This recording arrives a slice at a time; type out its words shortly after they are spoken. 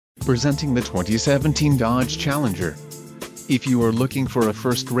Presenting the 2017 Dodge Challenger. If you are looking for a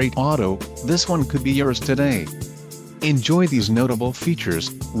first-rate auto, this one could be yours today. Enjoy these notable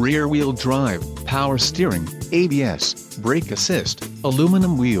features: rear-wheel drive, power steering, ABS, brake assist,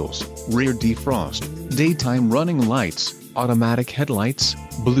 aluminum wheels, rear defrost, daytime running lights, automatic headlights,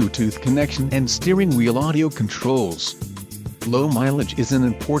 Bluetooth connection and steering wheel audio controls. Low mileage is an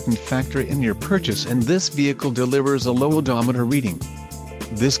important factor in your purchase, and this vehicle delivers a low odometer reading.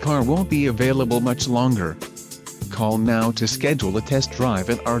 This car won't be available much longer. Call now to schedule a test drive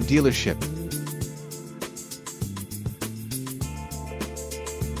at our dealership.